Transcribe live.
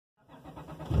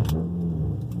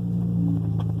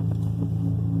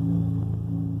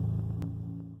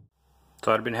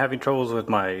So I've been having troubles with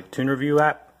my tune review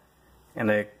app,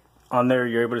 and on there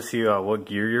you're able to see what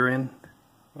gear you're in,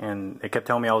 and it kept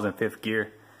telling me I was in 5th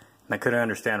gear, and I couldn't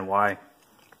understand why.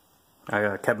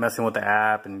 I kept messing with the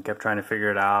app and kept trying to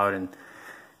figure it out, and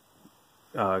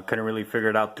couldn't really figure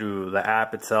it out through the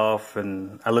app itself.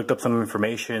 And I looked up some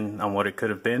information on what it could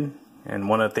have been, and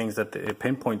one of the things that it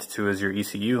pinpoints to is your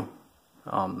ECU.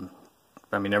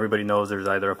 I mean, everybody knows there's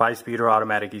either a 5-speed or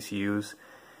automatic ECUs,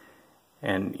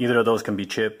 and either of those can be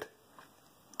chipped.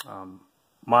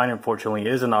 Mine unfortunately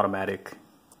is an automatic,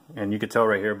 and you can tell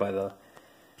right here by the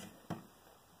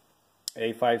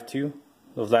A52,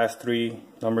 those last 3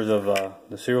 numbers of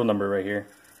the serial number right here.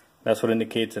 That's what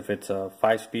indicates if it's a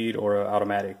 5-speed or an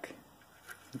automatic.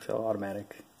 It's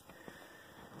automatic.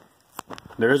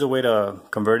 There is a way to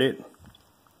convert it,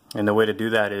 and the way to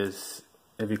do that is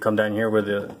if you come down here where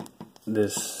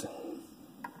this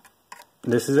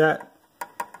is at,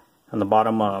 on the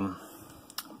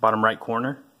bottom right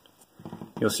corner,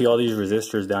 you'll see all these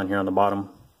resistors down here on the bottom.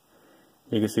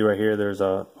 You can see right here there's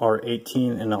a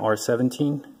R18 and a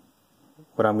R17.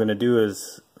 What I'm going to do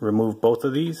is remove both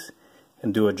of these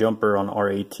and do a jumper on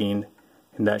R18,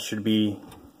 and that should be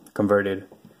converted.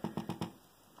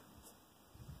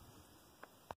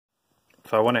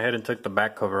 So I went ahead and took the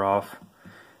back cover off,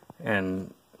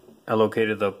 and I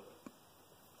located the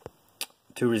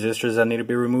 2 resistors that need to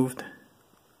be removed,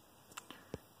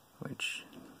 which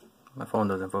my phone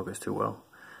doesn't focus too well,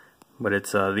 but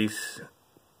it's these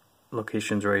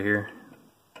locations right here.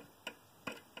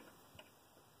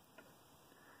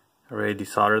 I already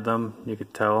desoldered them. You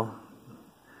could tell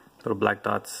little black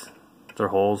dots, they're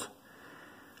holes.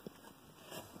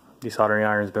 Desoldering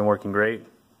iron has been working great.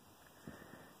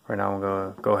 Right now I'm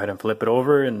going to go ahead and flip it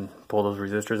over and pull those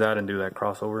resistors out and do that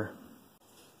crossover.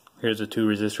 Here's the 2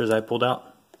 resistors I pulled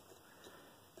out.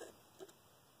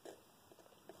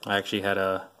 I actually had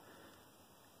to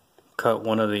cut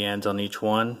one of the ends on each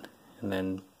one and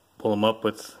then pull them up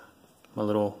with my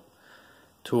little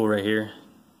tool right here,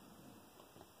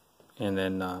 and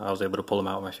then I was able to pull them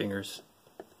out with my fingers.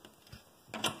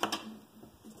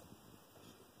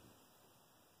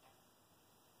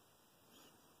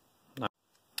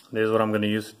 This is what I'm going to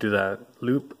use to do that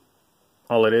loop.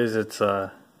 All it is, it's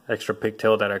a extra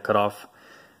pigtail that I cut off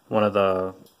one of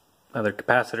the other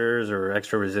capacitors or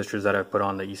extra resistors that I put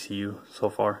on the ECU so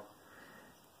far.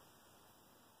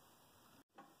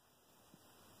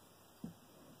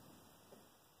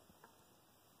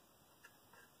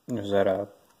 There's that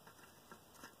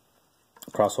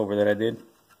crossover that I did.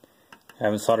 I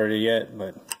haven't soldered it yet,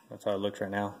 but that's how it looks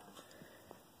right now.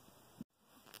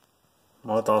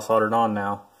 Well, it's all soldered on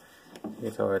now. You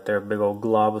can tell right there, a big old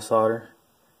glob of solder.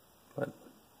 But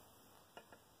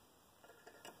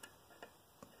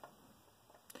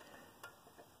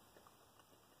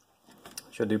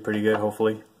should do pretty good,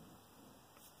 hopefully.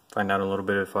 Find out in a little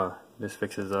bit if this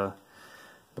fixes the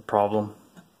problem.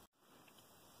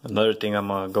 Another thing I'm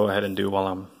gonna go ahead and do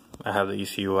while I have the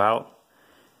ECU out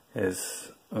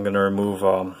is I'm gonna remove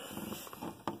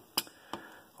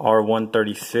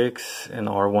R136 and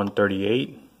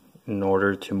R138 in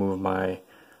order to move my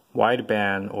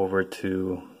wideband over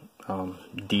to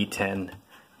D10,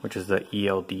 which is the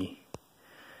ELD,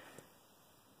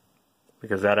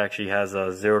 because that actually has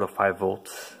a 0 to 5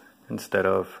 volts instead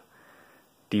of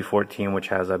D14, which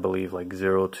has, I believe, like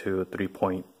 0 to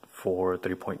 3.4 or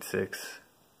 3.6.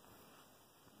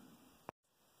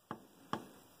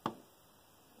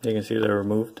 You can see they're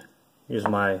removed. Use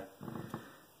my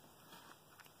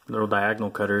little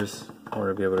diagonal cutters in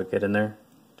order to be able to get in there.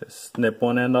 Just snip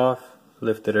one end off,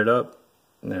 lifted it up,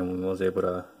 and then I was able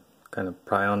to kind of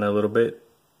pry on it a little bit,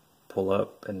 pull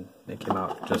up, and it came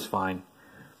out just fine.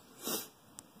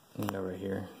 And over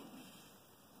here.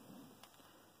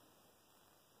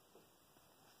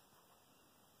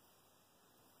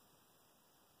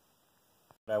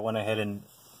 What I went ahead and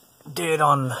did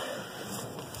on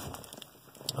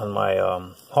my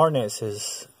harness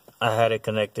is I had it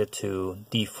connected to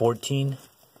D14,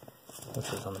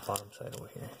 which is on the bottom side over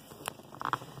here,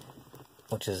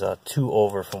 which is 2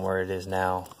 over from where it is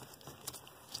now.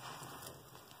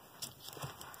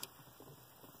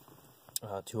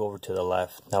 2 over to the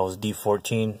left. That was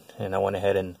D14, and I went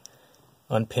ahead and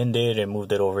unpinned it and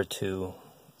moved it over to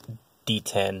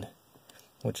D10,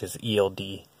 which is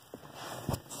ELD.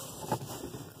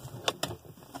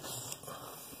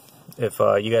 If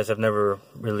you guys have never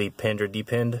really pinned or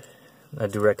depinned, I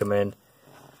do recommend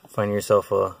finding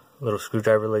yourself a little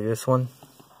screwdriver like this one.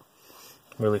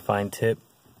 Really fine tip.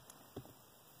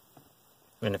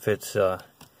 And it fits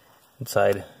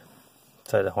inside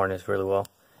the harness really well.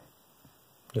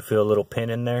 You feel a little pin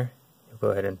in there, you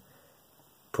go ahead and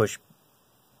push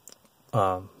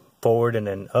forward and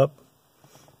then up,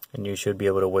 and you should be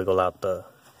able to wiggle out the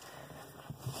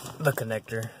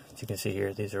connector. As you can see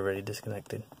here, these are already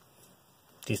disconnected.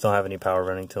 These don't have any power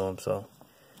running to them, so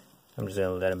I'm just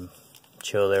gonna let them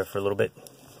chill there for a little bit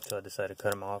until I decide to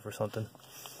cut them off or something.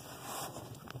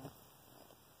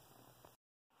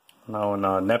 Now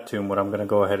in Neptune, what I'm gonna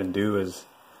go ahead and do is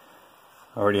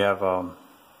I already have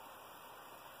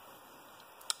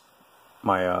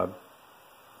my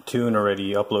tune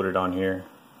already uploaded on here.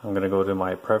 I'm gonna go to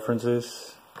my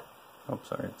preferences. Oh,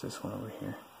 sorry, it's this one over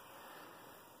here.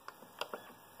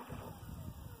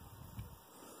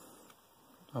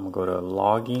 I'm gonna go to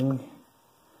logging,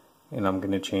 and I'm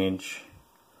gonna change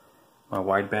my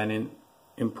wideband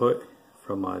input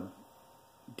from a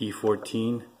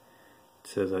D14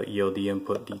 to the ELD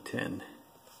input D10.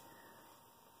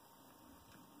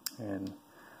 And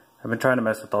I've been trying to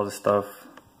mess with all this stuff,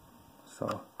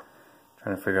 so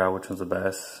trying to figure out which one's the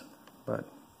best. But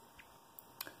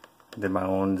I did my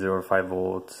own 0 to 5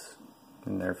 volts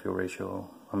in their field ratio.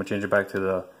 I'm gonna change it back to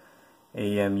the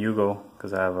AEM Yugo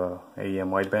because I have a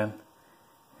AEM wideband,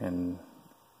 and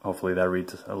hopefully that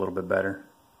reads a little bit better.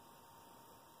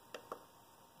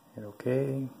 Hit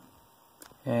OK,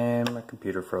 and my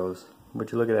computer froze.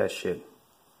 Would you look at that shit?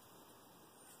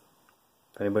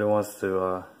 If anybody wants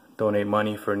to donate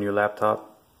money for a new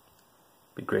laptop,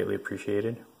 be greatly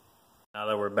appreciated. Now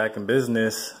that we're back in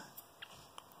business,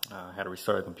 I had to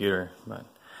restart the computer, but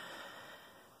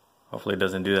hopefully it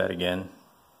doesn't do that again.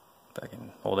 Back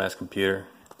in old ass computer,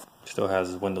 still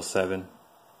has Windows 7,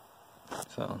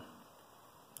 so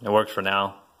it works for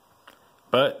now.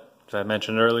 But as I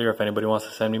mentioned earlier, if anybody wants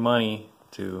to send me money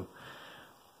to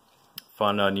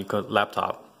fund a new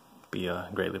laptop, be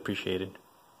greatly appreciated.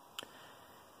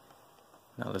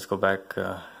 Now let's go back.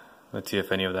 Let's see if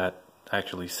any of that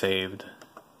actually saved.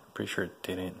 I'm pretty sure it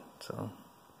didn't. So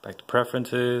back to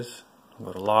preferences,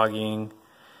 go to logging,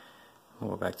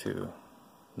 we'll go back to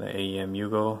the AEM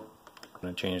Yugo. I'm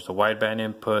going to change the wideband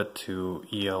input to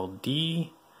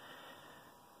ELD,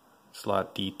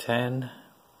 slot D10,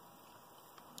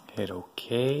 hit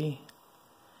OK.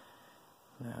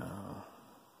 Now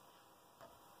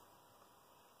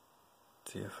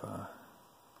let's see if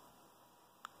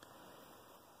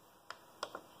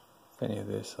any of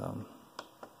this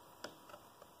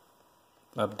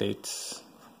updates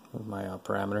with my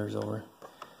parameters over.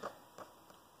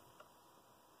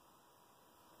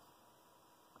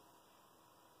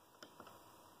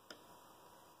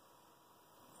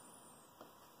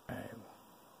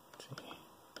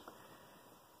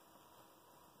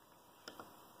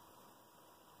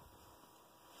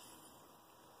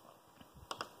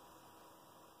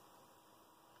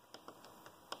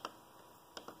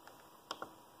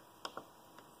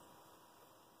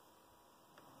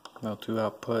 L2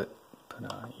 output, put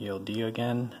ELD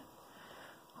again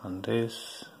on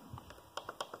this.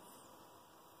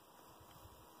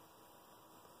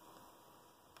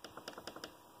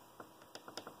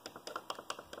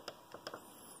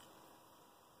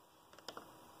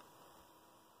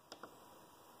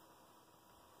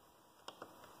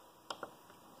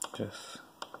 Just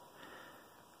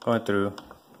going through,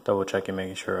 double checking,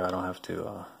 making sure I don't have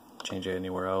to change it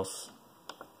anywhere else.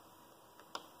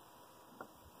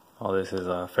 All this is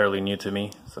fairly new to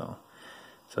me, so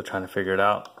still trying to figure it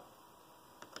out.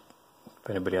 If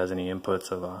anybody has any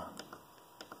inputs of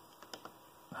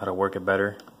how to work it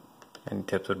better, any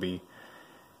tips would be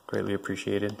greatly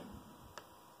appreciated.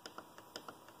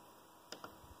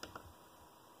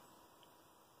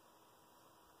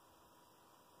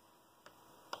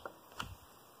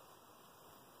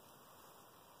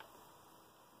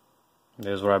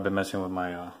 This is where I've been messing with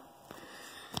my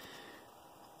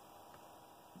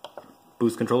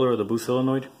boost controller, or the boost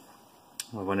solenoid.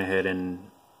 I went ahead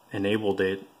and enabled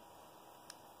it,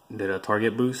 did a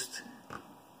target boost,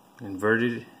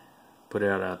 inverted, put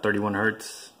it at 31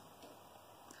 Hertz,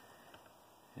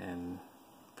 and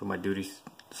put my duty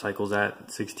cycles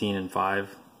at 16 and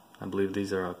 5. I believe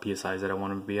these are PSIs that I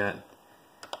want them to be at.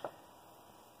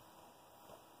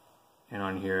 And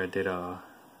on here I did the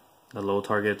low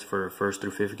targets for first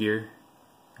through fifth gear,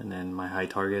 and then my high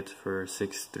targets for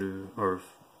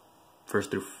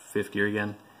first through fifth gear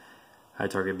again. High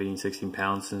target being 16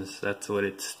 pounds, since that's what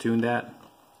it's tuned at.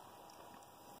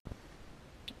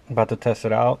 I'm about to test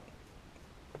it out.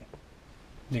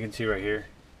 You can see right here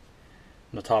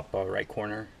in the top right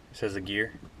corner it says the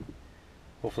gear.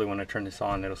 Hopefully when I turn this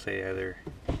on it'll say either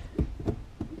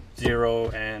 0,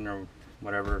 N, or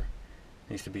whatever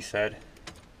needs to be said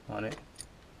on it.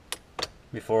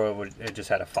 Before it just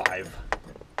had a 5.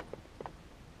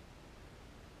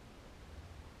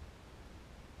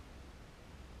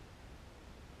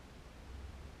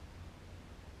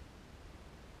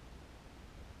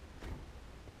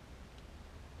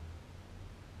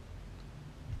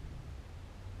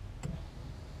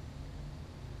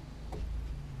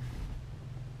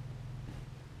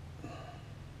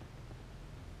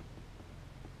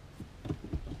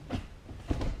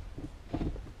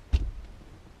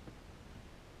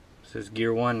 This is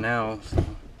gear 1 now, so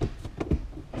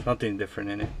something different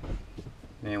in it.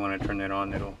 And when I turn it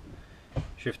on, it'll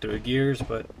shift through the gears,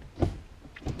 but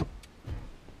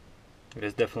it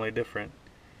is definitely different.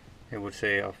 It would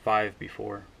say a 5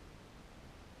 before.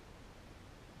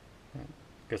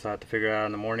 Guess I have to figure it out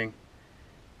in the morning,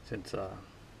 since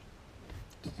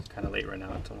it's kind of late right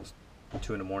now. It's almost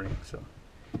 2 in the morning, so.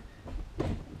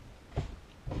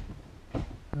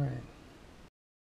 Alright.